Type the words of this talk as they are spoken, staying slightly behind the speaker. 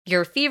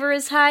Your fever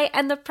is high,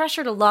 and the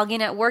pressure to log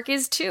in at work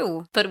is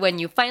too. But when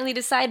you finally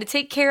decide to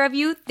take care of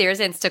you, there's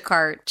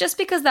Instacart. Just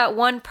because that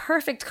one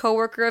perfect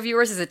coworker of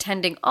yours is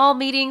attending all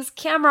meetings,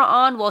 camera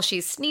on while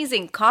she's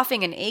sneezing,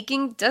 coughing, and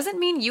aching, doesn't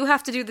mean you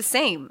have to do the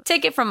same.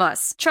 Take it from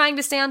us. Trying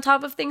to stay on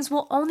top of things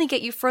will only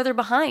get you further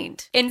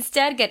behind.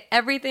 Instead, get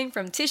everything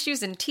from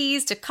tissues and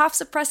teas to cough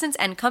suppressants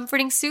and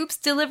comforting soups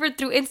delivered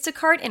through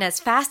Instacart in as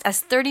fast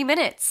as 30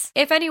 minutes.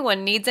 If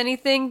anyone needs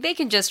anything, they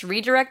can just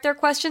redirect their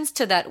questions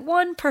to that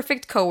one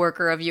perfect coworker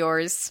of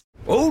yours.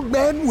 Old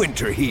Man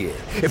Winter here.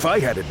 If I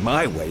had it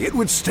my way, it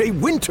would stay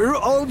winter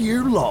all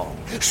year long.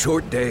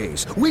 Short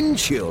days, wind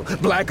chill,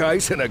 black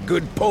ice, and a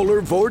good polar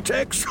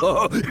vortex.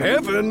 Oh,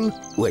 heaven.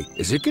 Wait,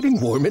 is it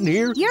getting warm in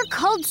here? Your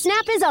cold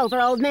snap is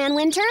over, Old Man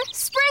Winter.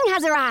 Spring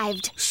has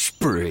arrived.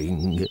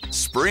 Spring.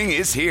 Spring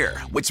is here,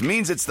 which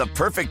means it's the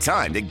perfect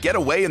time to get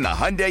away in the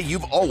Hyundai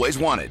you've always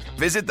wanted.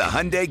 Visit the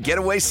Hyundai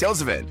Getaway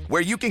Sales Event,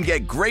 where you can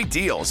get great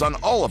deals on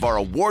all of our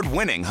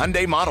award-winning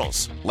Hyundai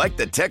models, like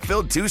the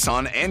tech-filled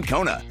Tucson and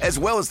Kona, as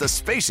well as the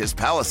spacious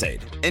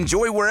Palisade.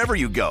 Enjoy wherever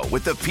you go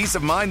with the peace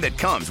of mind that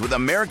comes with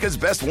America's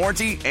best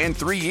warranty and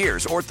 3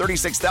 years or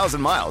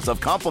 36,000 miles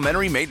of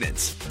complimentary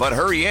maintenance. But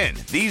hurry in,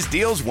 these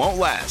deals won't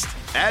last.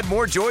 Add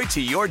more joy to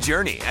your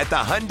journey at the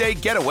Hyundai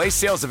Getaway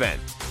Sales Event.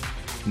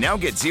 Now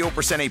get 0%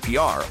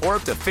 APR or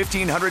up to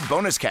 $1,500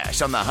 bonus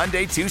cash on the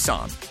Hyundai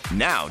Tucson.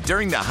 Now,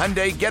 during the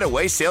Hyundai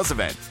Getaway Sales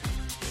Event.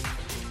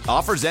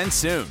 Offers end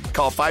soon.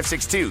 Call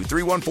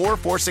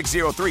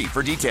 562-314-4603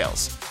 for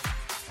details.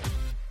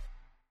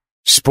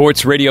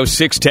 Sports Radio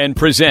 610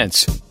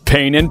 presents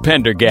Payne and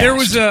Pendergast. There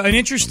was an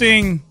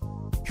interesting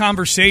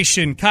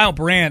conversation Kyle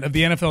Brandt of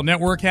the NFL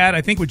Network had,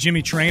 I think, with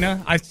Jimmy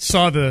Traina. I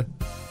saw the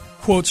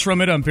quotes from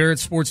it on Barrett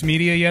Sports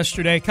Media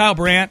yesterday. Kyle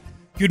Brandt,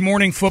 Good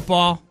Morning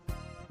Football,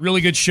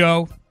 really good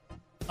show.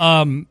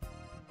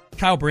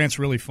 Kyle Brandt's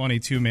really funny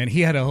too, man.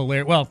 He had a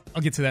hilarious. Well,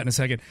 I'll get to that in a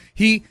second.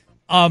 He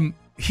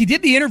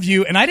did the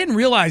interview, and I didn't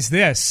realize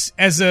this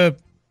as an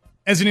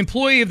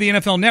employee of the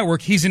NFL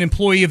Network. He's an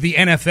employee of the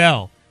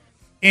NFL.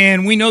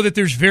 And we know that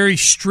there's very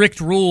strict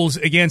rules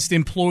against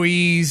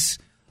employees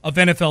of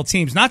NFL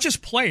teams, not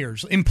just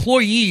players,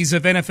 employees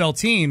of NFL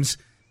teams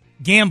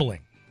gambling,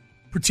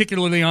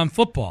 particularly on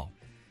football.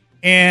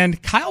 And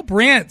Kyle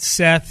Brandt,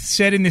 Seth,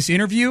 said in this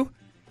interview,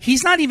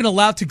 he's not even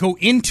allowed to go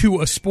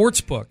into a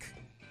sports book.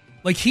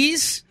 Like,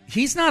 he's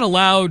not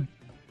allowed,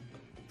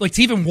 like,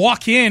 to even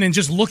walk in and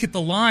just look at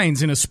the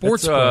lines in a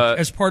sports book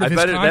as part of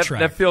his contract.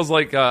 That feels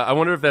like, I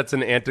wonder if that's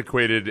an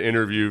antiquated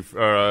interview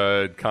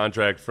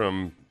contract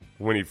from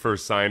when he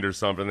first signed or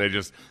something. They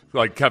just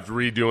like kept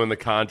redoing the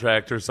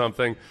contract or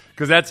something,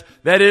 because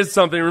that is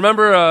something.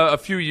 Remember a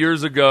few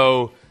years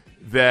ago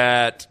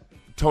that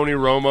Tony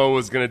Romo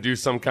was going to do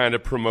some kind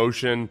of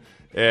promotion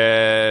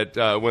at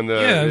when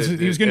the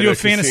he was going to do a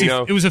fantasy.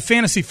 Casino. It was a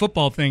fantasy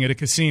football thing at a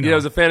casino. Yeah, it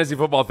was a fantasy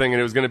football thing,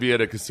 and it was going to be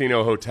at a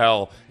casino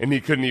hotel, and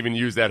he couldn't even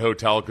use that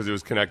hotel because it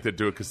was connected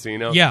to a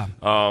casino. Yeah.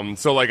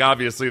 So like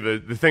obviously the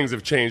things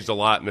have changed a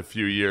lot in a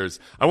few years.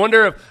 I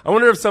wonder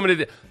if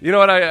somebody, you know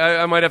what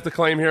I might have to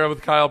claim here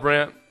with Kyle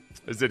Brandt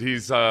is that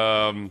he's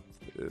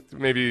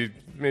maybe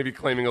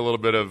claiming a little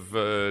bit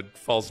of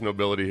false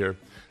nobility here.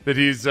 That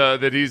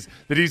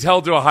he's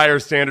held to a higher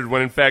standard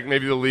when in fact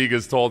maybe the league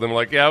has told him,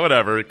 like, yeah,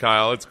 whatever,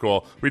 Kyle, it's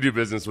cool. We do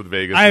business with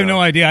Vegas. I have no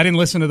idea. I didn't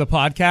listen to the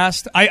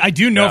podcast. I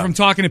do know from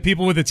talking to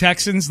people with the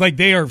Texans, like,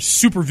 they are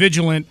super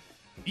vigilant,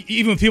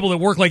 even with people that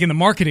work like in the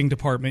marketing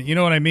department. You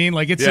know what I mean?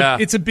 Like,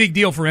 it's a big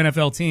deal for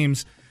NFL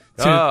teams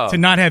to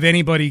not have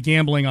anybody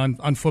gambling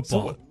on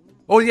football.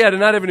 To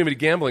not have anybody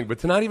gambling, but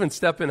to not even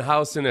step in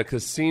house in a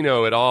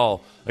casino at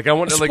all. Like, I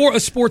want a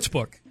sports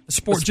book.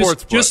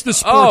 Just the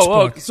sports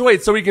book. So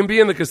wait, so he can be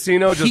in the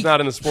casino, just not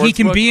in the sports book? He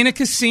can be in a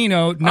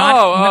casino,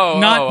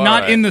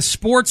 not in the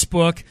sports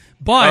book,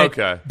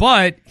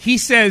 but he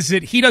says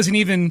that he doesn't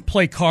even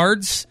play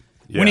cards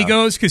when he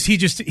goes, because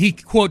he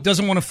quote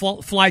doesn't want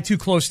to fly too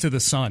close to the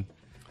sun.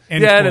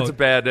 And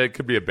it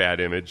could be a bad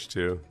image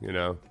too. You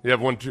know, you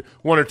have one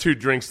or two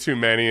drinks too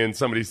many, and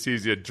somebody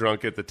sees you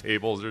drunk at the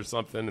tables or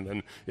something, and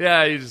then you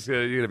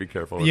gotta be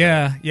careful. With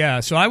that. Yeah.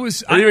 So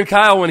even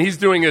Kyle, when he's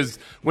doing his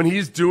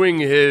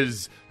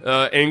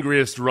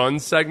angriest run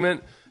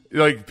segment,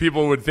 like,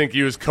 people would think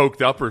he was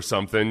coked up or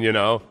something, you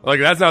know?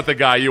 Like, that's not the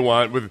guy you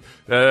want with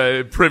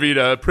privy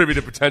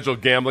to potential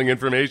gambling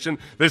information.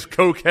 This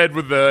cokehead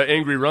with the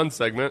angry run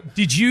segment.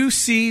 Did you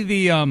see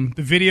the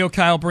video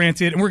Kyle Brandt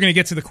did? And we're going to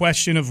get to the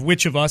question of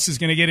which of us is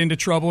going to get into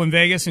trouble in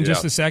Vegas in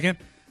just a second.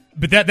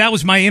 But that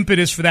was my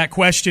impetus for that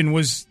question,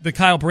 was the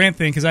Kyle Brandt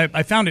thing, because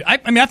I found it.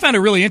 I found it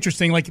really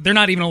interesting. Like, they're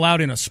not even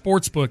allowed in a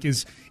sports book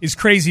is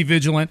crazy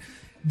vigilant.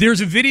 There's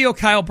a video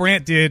Kyle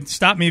Brandt did.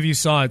 Stop me if you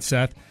saw it,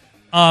 Seth.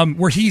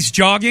 Where he's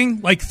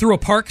jogging, like, through a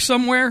park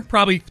somewhere,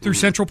 probably through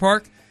Central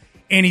Park,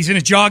 and he's in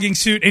a jogging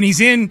suit, and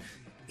he's in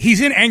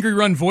Angry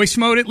Run voice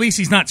mode. At least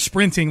he's not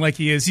sprinting like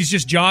he is. He's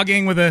just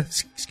jogging with a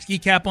ski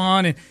cap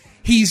on, and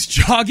he's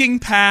jogging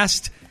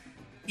past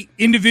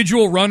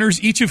individual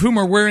runners, each of whom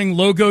are wearing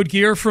logoed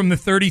gear from the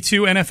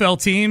 32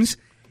 NFL teams,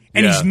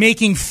 and he's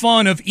making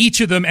fun of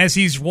each of them as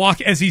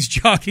he's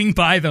jogging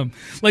by them,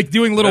 like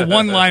doing little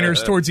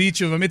one-liners towards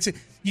each of them.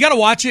 You got to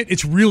watch it.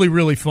 It's really,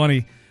 really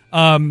funny.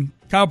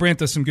 Kyle Brandt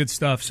does some good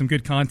stuff, some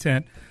good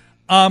content.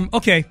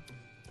 Okay,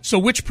 so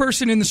which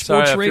person in the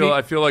sports radio?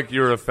 I feel like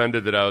you're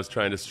offended that I was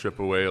trying to strip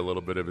away a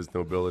little bit of his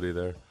nobility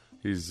there.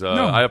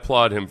 I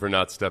applaud him for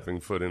not stepping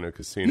foot in a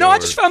casino. No, I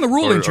just found the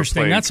rule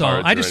interesting. That's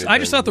all. I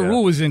just thought the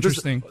rule was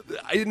interesting.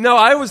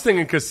 I was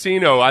thinking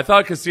casino. I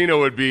thought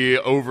casino would be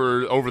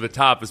over the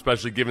top,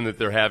 especially given that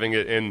they're having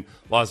it in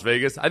Las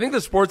Vegas. I think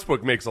the sports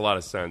book makes a lot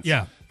of sense.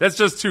 Yeah, that's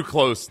just too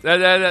close.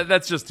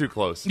 That's just too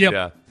close. Yep.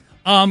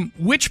 Yeah.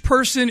 Which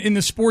person in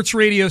the Sports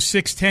Radio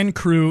 610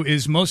 crew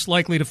is most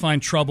likely to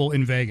find trouble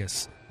in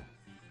Vegas?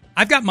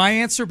 I've got my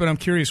answer, but I'm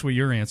curious what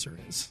your answer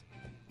is.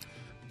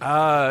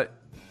 I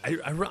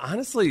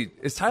honestly,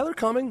 is Tyler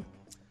coming?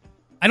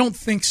 I don't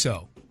think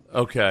so.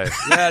 Okay.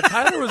 Yeah,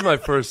 Tyler was my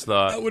first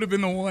thought. That would have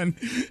been the one.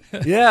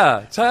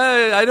 Yeah.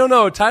 I don't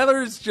know.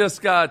 Tyler's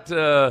just got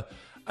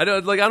I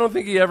don't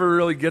think he ever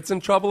really gets in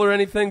trouble or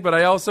anything, but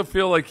I also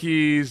feel like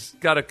he's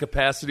got a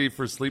capacity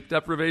for sleep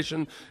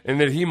deprivation and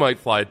that he might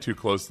fly too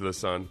close to the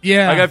sun.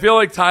 Yeah. Like I feel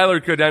like Tyler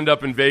could end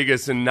up in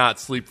Vegas and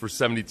not sleep for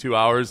 72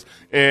 hours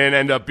and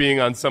end up being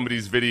on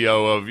somebody's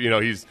video of,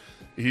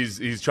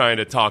 he's trying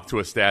to talk to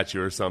a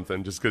statue or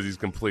something just because he's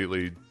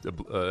completely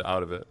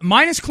out of it.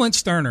 Mine is Clint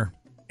Sterner,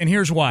 and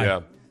here's why. Yeah.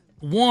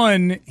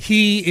 One,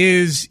 he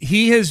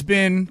has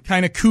been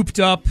kind of cooped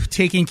up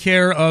taking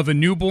care of a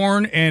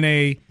newborn and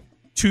a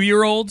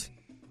 2-year-old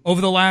over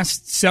the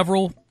last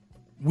several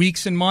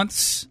weeks and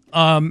months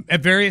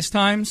at various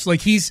times.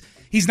 Like he's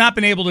not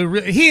been able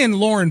to. He and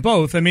Lauren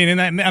both. I mean,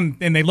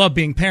 and they love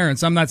being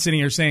parents. I'm not sitting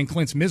here saying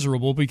Clint's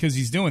miserable because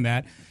he's doing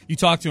that. You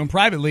talk to him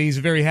privately, he's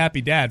a very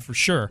happy dad for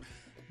sure.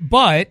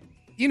 But,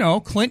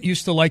 Clint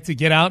used to like to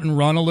get out and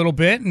run a little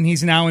bit, and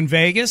he's now in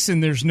Vegas,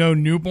 and there's no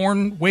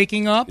newborn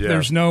waking up. Yeah.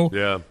 There's no,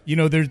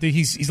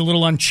 he's a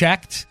little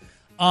unchecked.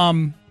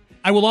 I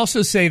will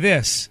also say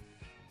this.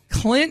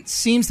 Clint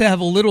seems to have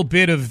a little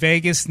bit of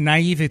Vegas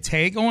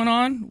naivete going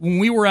on. When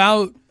we were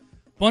out,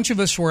 a bunch of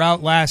us were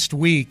out last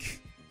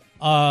week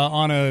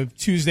on a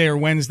Tuesday or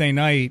Wednesday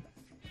night,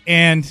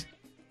 and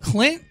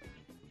Clint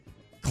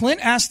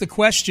asked the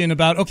question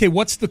about, okay,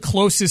 what's the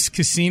closest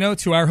casino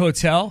to our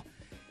hotel?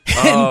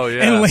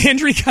 And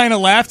Landry kind of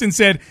laughed and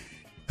said,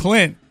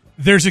 Clint,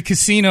 there's a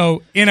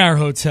casino in our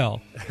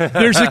hotel.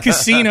 There's a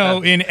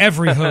casino in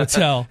every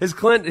hotel.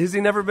 Has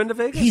he never been to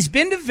Vegas? He's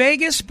been to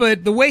Vegas,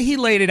 but the way he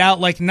laid it out,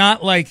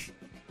 not like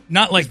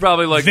he's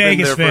probably like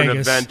Vegas, been there for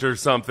Vegas. an event or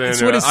something.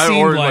 That's what it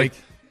seemed like.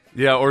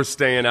 Or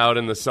staying out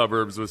in the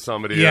suburbs with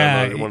somebody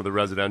in one of the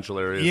residential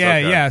areas. Yeah,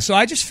 yeah. So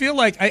I just feel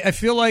like I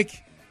feel like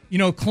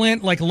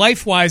Clint, like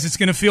life-wise, it's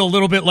going to feel a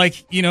little bit like,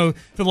 for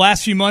the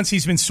last few months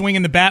he's been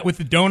swinging the bat with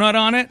the donut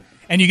on it,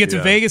 and you get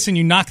to Vegas and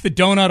you knock the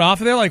donut off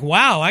of there, like,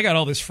 wow, I got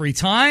all this free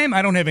time.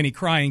 I don't have any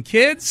crying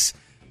kids.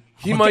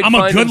 I'm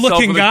a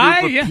good-looking guy.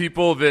 A group of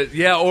people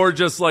that, or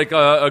just like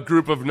a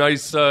group of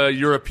nice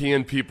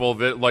European people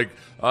that, like,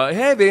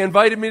 hey, they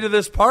invited me to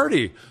this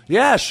party.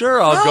 Yeah,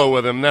 sure, I'll go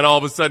with him. And then all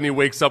of a sudden he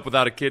wakes up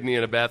without a kidney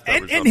in a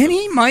bathtub or something. And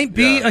he might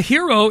be a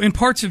hero in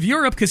parts of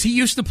Europe because he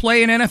used to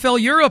play in NFL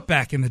Europe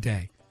back in the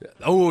day.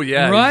 Oh,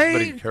 yeah. Right? But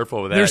be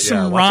careful with that. There's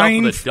some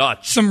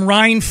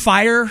Rhine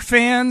Fire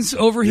fans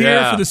over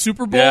here for the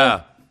Super Bowl.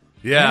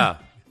 Yeah.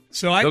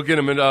 So they'll get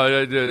him in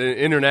an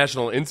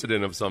international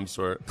incident of some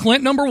sort.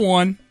 Clint, number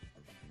 1.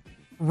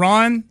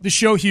 Ron, the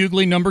show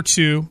Hughley, number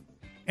 2.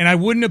 And I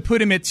wouldn't have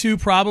put him at 2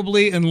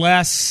 probably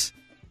unless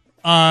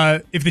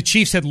if the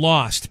Chiefs had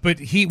lost. But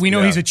we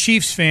know he's a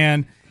Chiefs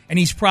fan, and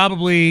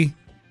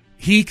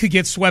he could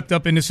get swept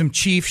up into some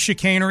Chief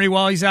chicanery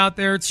while he's out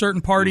there at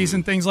certain parties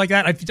and things like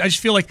that. I just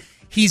feel like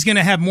he's going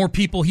to have more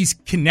people he's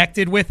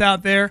connected with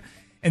out there,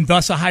 and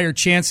thus a higher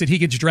chance that he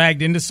gets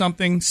dragged into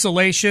something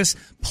salacious.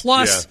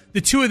 Plus,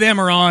 the two of them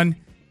are on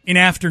in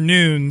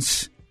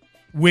afternoons,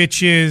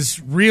 which is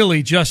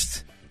really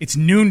just, it's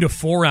noon to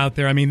 4 out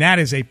there. I mean, that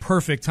is a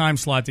perfect time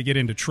slot to get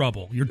into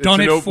trouble. You're done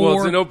at 4. Well,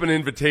 it's an open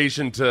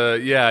invitation to,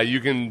 you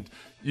can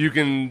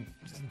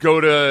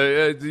go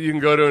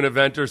to an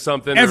event or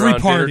something every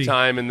around party. Dinner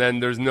time, and then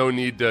there's no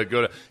need to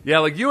go to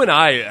like you and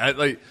I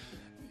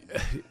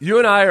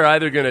are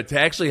either going to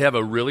actually have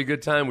a really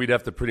good time. We'd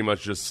have to pretty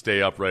much just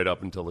stay up right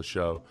up until the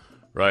show,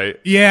 right?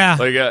 Yeah,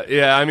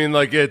 I mean,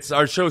 like it's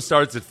our show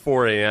starts at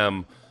 4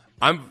 a.m.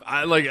 I don't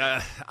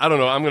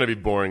know. I'm going to be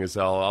boring as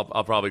hell.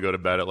 I'll probably go to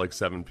bed at like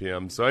 7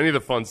 p.m. So any of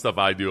the fun stuff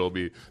I do will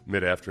be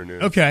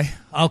mid-afternoon. Okay,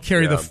 I'll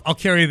carry the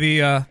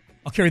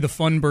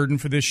fun burden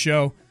for this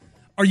show.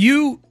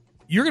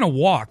 You're going to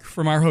walk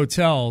from our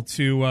hotel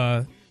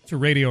to to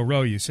Radio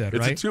Row, you said,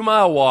 It's right? a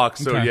 2-mile walk,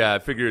 so Okay. yeah, I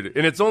figured.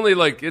 And it's only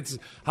like, it's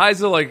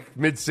highs of like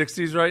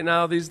mid-60s right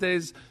now these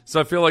days, so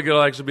I feel like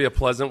it'll actually be a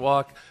pleasant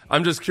walk.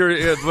 I'm just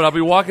curious, but I'll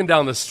be walking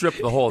down the strip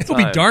the whole time.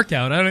 It'll be dark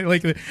out. I don't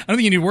think you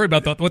need to worry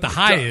about what the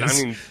high is.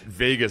 I mean,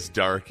 Vegas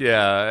dark,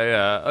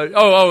 yeah.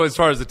 As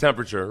far as the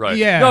temperature, right?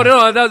 Yeah.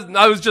 No,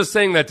 I was just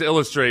saying that to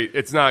illustrate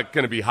it's not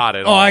going to be hot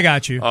at all. Oh, I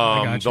got you.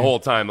 The whole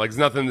time. Like, there's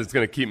nothing that's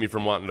going to keep me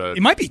from wanting to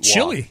It might be walk.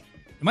 chilly.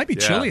 It might be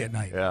chilly at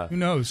night. Yeah. Who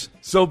knows?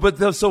 So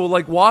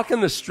like walking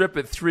the strip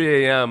at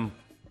 3 a.m.,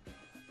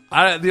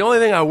 the only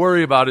thing I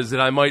worry about is that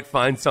I might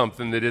find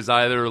something that is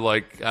either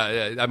like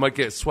I might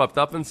get swept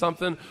up in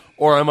something,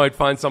 or I might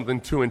find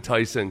something too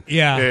enticing.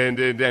 Yeah. And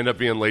end up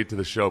being late to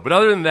the show. But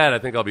other than that, I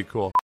think I'll be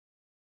cool.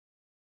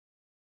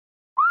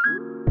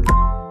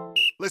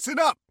 Listen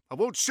up. I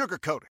won't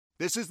sugarcoat it.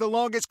 This is the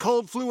longest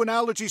cold, flu, and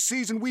allergy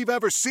season we've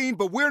ever seen,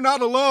 but we're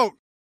not alone.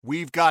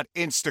 We've got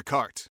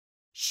Instacart.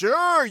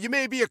 Sure, you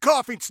may be a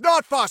coughing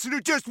snot faucet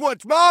who just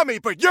wants mommy,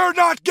 but you're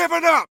not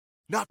giving up!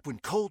 Not when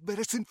cold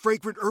medicine,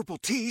 fragrant herbal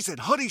teas, and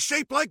honey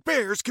shaped like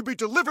bears can be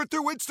delivered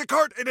through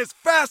Instacart in as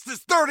fast as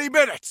 30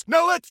 minutes!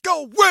 Now let's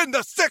go win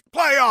the sick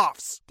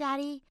playoffs!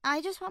 Daddy,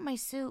 I just want my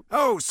soup.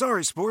 Oh,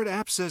 sorry, Sport.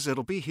 App says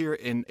it'll be here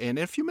in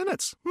a few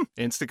minutes.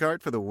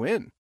 Instacart for the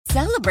win.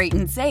 Celebrate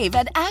and save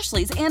at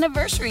Ashley's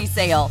Anniversary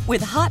Sale.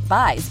 With Hot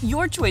Buys,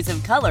 your choice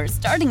of colors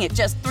starting at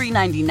just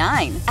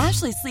 $3.99.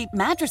 Ashley Sleep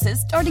mattresses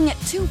starting at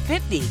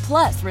 $2.50.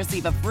 Plus,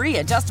 receive a free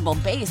adjustable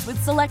base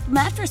with select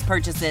mattress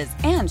purchases.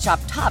 And shop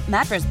top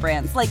mattress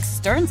brands like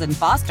Stearns &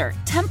 Foster,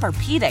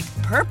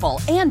 Tempur-Pedic, Purple,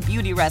 and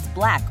Beautyrest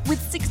Black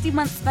with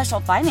 60-month special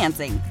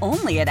financing.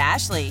 Only at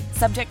Ashley.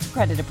 Subject to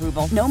credit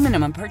approval. No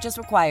minimum purchase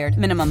required.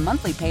 Minimum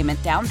monthly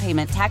payment, down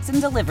payment, tax,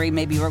 and delivery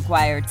may be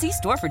required. See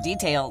store for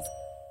details.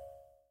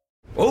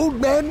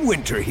 Old Man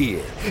Winter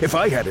here. If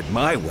I had it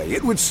my way,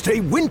 it would stay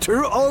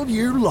winter all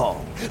year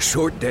long.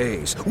 Short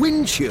days,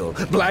 wind chill,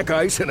 black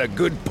ice, and a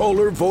good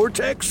polar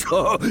vortex.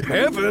 Oh,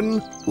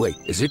 heaven. Wait,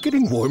 is it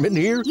getting warm in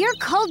here? Your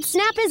cold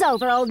snap is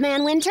over, Old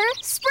Man Winter.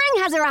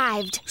 Spring has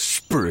arrived.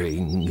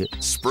 Spring.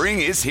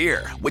 Spring is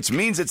here, which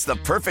means it's the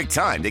perfect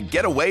time to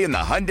get away in the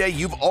Hyundai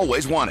you've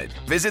always wanted.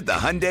 Visit the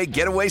Hyundai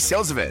Getaway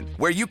Sales Event,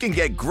 where you can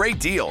get great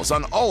deals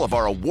on all of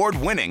our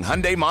award-winning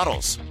Hyundai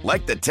models,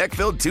 like the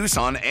tech-filled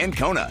Tucson and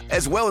Kona,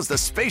 as well as the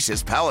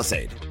spacious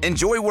Palisade.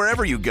 Enjoy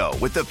wherever you go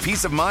with the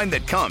peace of mind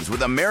that comes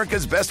with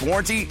America's best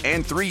warranty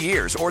and 3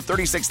 years or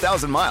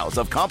 36,000 miles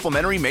of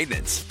complimentary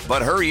maintenance.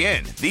 But hurry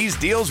in, these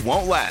deals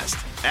won't last.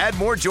 Add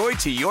more joy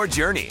to your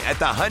journey at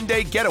the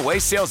Hyundai Getaway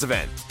Sales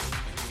Event.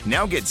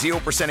 Now get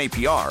 0%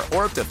 APR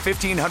or up to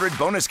 $1,500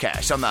 bonus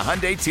cash on the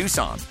Hyundai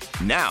Tucson.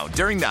 Now,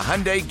 during the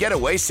Hyundai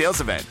Getaway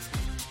Sales Event.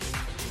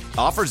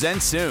 Offers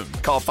end soon.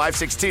 Call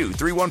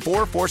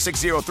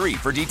 562-314-4603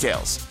 for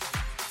details.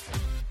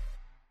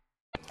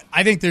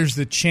 I think there's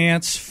the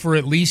chance for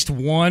at least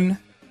one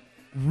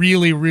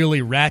really,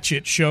 really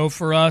ratchet show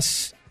for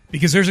us,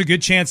 because there's a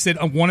good chance that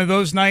on one of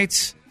those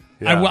nights,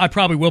 I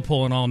probably will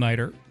pull an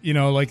all-nighter. You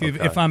know, like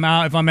if I'm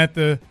out, if I'm at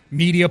the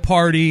media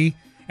party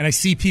and I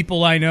see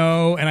people I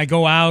know and I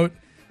go out,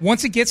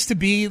 once it gets to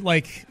be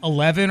like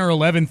 11 or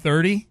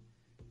 11:30,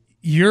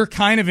 you're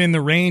kind of in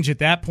the range at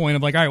that point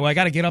of like, all right, well, I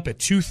got to get up at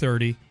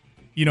 2:30.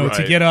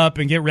 To get up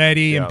and get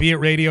ready and be at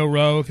Radio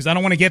Row, because I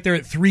don't want to get there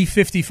at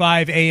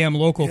 3:55 a.m.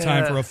 local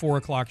time for a 4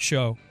 o'clock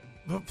show.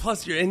 But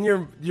plus,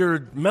 your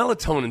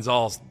melatonin's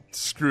all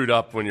screwed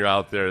up when you're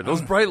out there.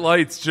 Those bright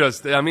lights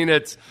just, I mean,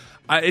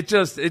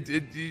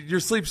 your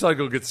sleep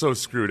cycle gets so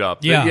screwed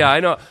up. Yeah. Yeah, I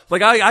know.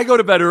 Like, I go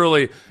to bed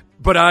early,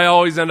 but I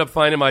always end up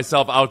finding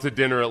myself out to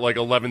dinner at like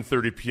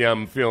 11:30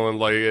 p.m. feeling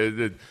like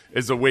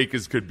as awake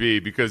as could be,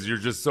 because you're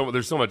just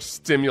there's so much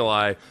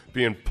stimuli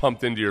being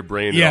pumped into your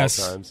brain at all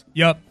times.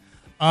 Yep.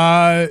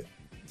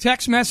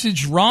 Text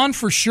message, Ron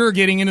for sure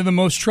getting into the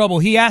most trouble.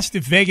 He asked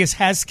if Vegas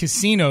has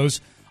casinos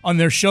on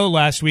their show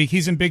last week.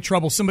 He's in big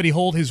trouble. Somebody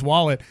hold his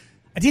wallet.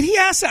 Did he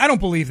ask that? I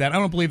don't believe that. I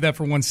don't believe that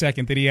for 1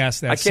 second that he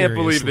asked that. I can't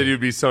believe that he'd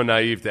be so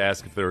naive to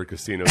ask if there were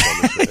casinos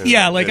on the show.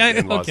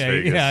 in Las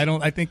Vegas.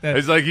 I think that.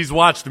 It's like he's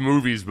watched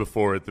movies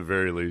before at the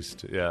very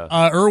least.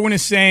 Yeah. Irwin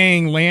is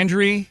saying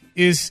Landry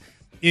is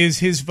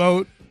his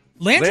vote.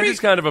 Landry's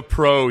kind of a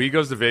pro. He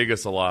goes to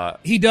Vegas a lot.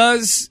 He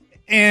does.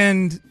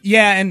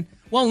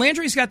 Well,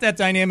 Landry's got that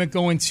dynamic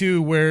going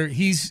too, where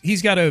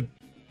he's got a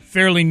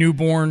fairly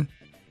newborn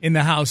in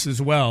the house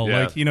as well.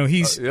 Yeah. Like,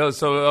 he's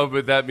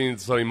but that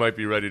means he might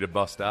be ready to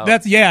bust out.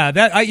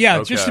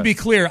 Okay. Just to be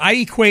clear, I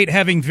equate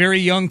having very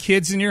young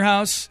kids in your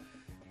house,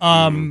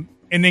 and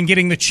then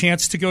getting the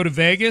chance to go to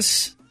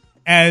Vegas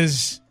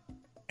as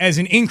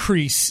an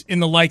increase in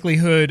the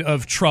likelihood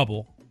of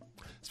trouble.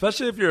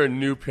 Especially if you're a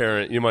new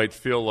parent, you might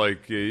feel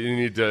like you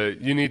need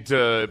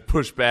to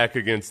push back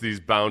against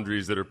these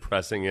boundaries that are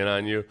pressing in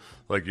on you,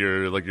 like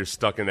you're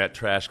stuck in that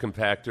trash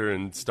compactor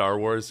in Star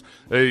Wars.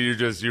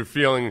 You're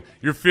feeling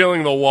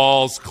the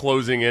walls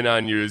closing in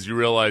on you as you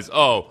realize,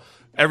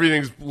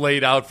 everything's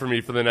laid out for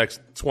me for the next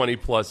 20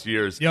 plus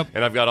years,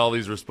 and I've got all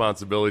these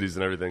responsibilities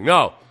and everything.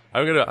 No,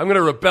 I'm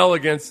gonna rebel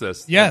against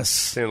this. Yes.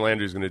 Saying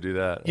Landry's gonna do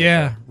that.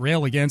 Yeah, Okay.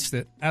 rail against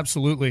it.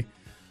 Absolutely.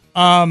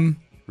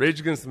 Rage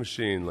against the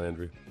machine,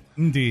 Landry.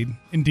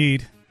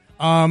 Indeed.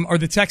 Are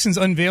the Texans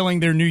unveiling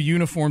their new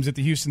uniforms at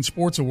the Houston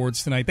Sports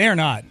Awards tonight? They are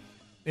not.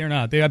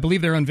 I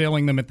believe they're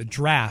unveiling them at the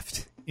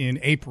draft in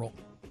April.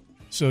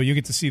 So you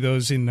get to see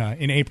those in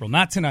April.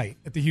 Not tonight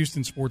at the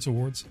Houston Sports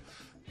Awards.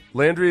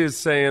 Landry is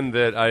saying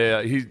that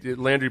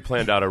Landry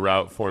planned out a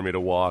route for me to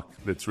walk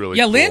that's really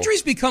cool.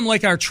 Landry's become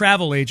like our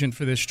travel agent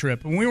for this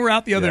trip. When we were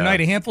out the other night,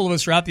 a handful of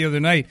us were out the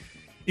other night.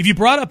 If you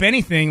brought up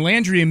anything,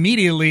 Landry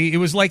immediately, it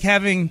was like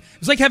having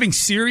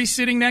Siri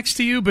sitting next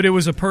to you, but it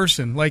was a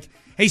person. Like,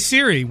 hey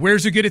Siri,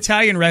 where's a good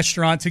Italian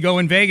restaurant to go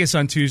in Vegas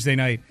on Tuesday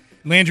night?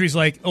 Landry's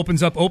like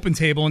opens up Open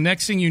Table, and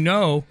next thing you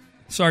know,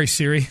 sorry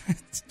Siri,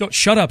 don't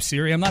shut up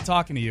Siri, I'm not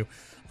talking to you.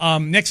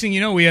 Next thing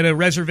you know, we had a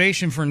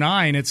reservation for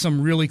 9 at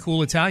some really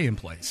cool Italian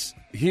place.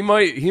 He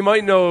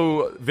might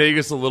know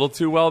Vegas a little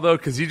too well, though,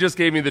 because he just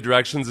gave me the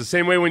directions. The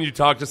same way when you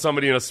talk to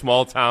somebody in a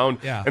small town,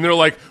 and they're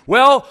like,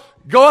 well,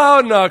 go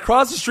out and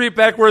cross the street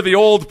back where the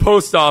old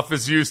post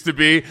office used to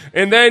be,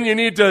 and then you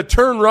need to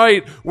turn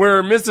right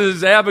where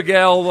Mrs.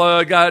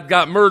 Abigail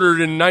got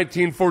murdered in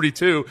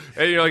 1942.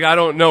 And you're like, I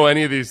don't know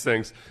any of these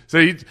things. So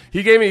he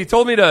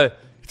told me to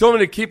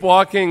keep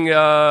walking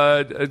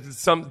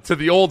to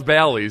the Old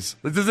Valleys.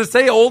 Does it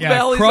say Old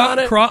Valleys on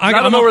it? I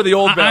don't know where the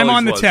Old Valleys I'm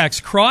on the was.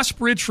 text. Cross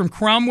bridge from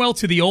Cromwell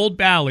to the Old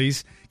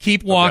Valleys.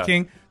 Keep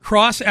walking. Okay.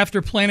 Cross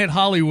after Planet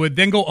Hollywood.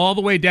 Then go all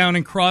the way down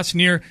and cross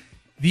near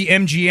the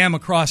MGM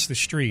across the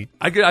street.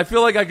 I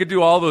feel like I could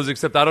do all those,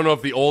 except I don't know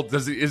if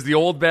is the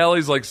Old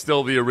Valleys like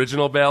still the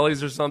original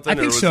Valleys or something? I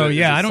think so.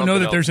 I don't know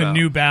that there's a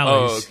new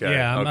Valleys. Oh, okay.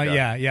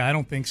 Yeah. I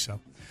don't think so.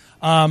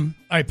 All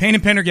right, Payne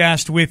and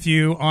Pendergast with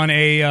you on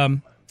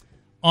a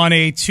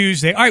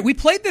Tuesday. All right, we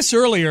played this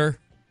earlier.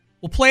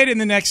 We'll play it in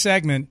the next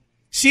segment.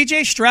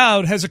 C.J.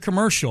 Stroud has a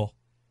commercial.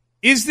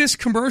 Is this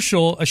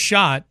commercial a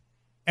shot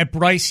at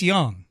Bryce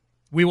Young?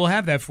 We will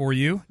have that for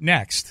you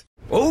next.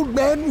 Old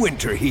Man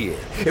Winter here.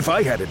 If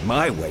I had it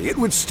my way, it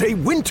would stay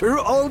winter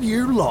all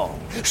year long.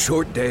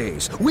 Short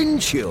days,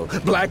 wind chill,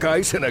 black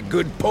ice, and a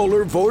good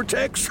polar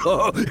vortex.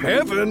 Oh,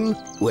 heaven.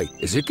 Wait,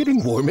 is it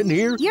getting warm in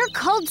here? Your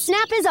cold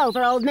snap is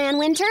over, Old Man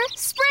Winter.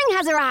 Spring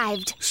has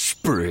arrived.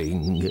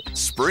 Spring.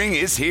 Spring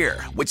is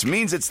here, which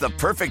means it's the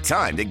perfect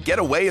time to get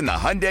away in the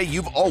Hyundai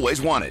you've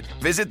always wanted.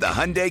 Visit the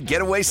Hyundai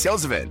Getaway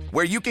Sales Event,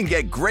 where you can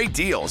get great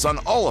deals on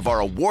all of our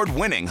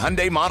award-winning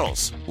Hyundai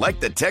models, like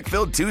the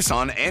tech-filled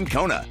Tucson and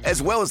Kona,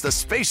 as well as the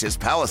spacious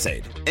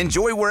Palisade.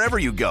 Enjoy wherever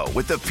you go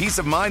with the peace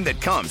of mind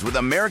that comes with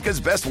America's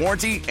best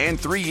warranty and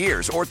 3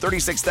 years or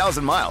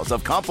 36,000 miles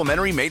of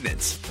complimentary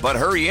maintenance. But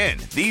hurry in,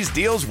 these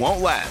deals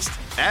won't last.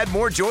 Add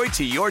more joy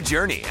to your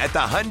journey at the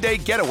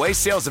Hyundai Getaway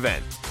Sales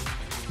Event.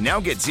 Now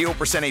get 0%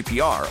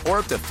 APR or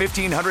up to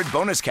 $1,500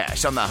 bonus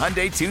cash on the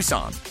Hyundai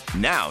Tucson.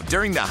 Now,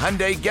 during the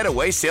Hyundai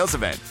Getaway Sales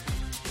Event.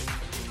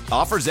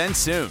 Offers end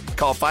soon.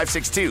 Call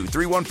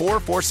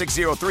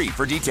 562-314-4603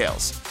 for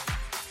details.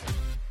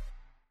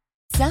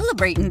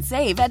 Celebrate and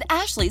save at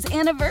Ashley's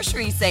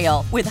Anniversary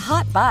Sale. With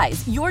Hot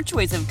Buys, your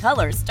choice of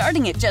colors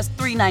starting at just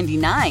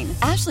 $3.99.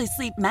 Ashley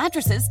Sleep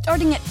mattresses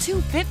starting at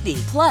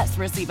 $2.50. Plus,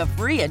 receive a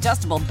free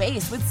adjustable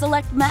base with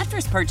select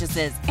mattress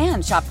purchases.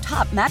 And shop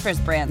top mattress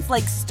brands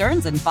like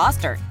Stearns &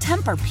 Foster,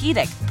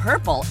 Tempur-Pedic,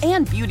 Purple,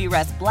 and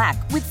Beautyrest Black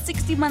with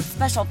 60-month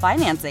special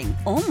financing.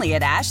 Only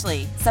at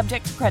Ashley.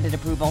 Subject to credit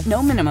approval.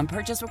 No minimum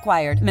purchase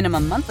required.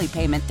 Minimum monthly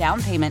payment,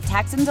 down payment,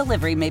 tax, and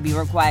delivery may be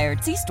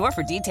required. See store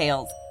for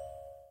details.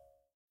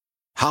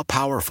 How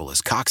powerful is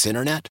Cox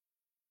Internet?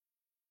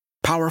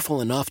 Powerful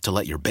enough to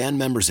let your band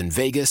members in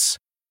Vegas,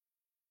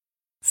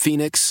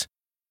 Phoenix,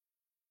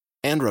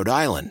 and Rhode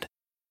Island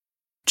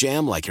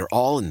jam like you're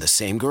all in the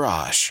same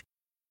garage.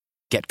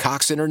 Get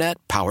Cox Internet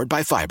powered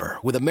by fiber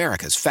with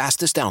America's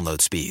fastest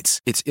download speeds.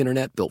 It's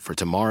internet built for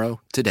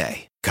tomorrow,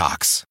 today.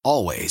 Cox,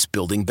 always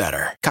building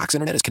better. Cox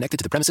Internet is connected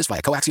to the premises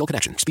via coaxial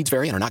connection. Speeds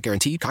vary and are not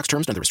guaranteed. Cox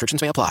terms and other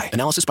restrictions may apply.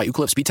 Analysis by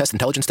Ookla Speed Test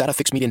Intelligence Data.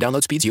 Fixed median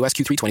download speeds. US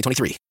Q3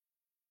 2023.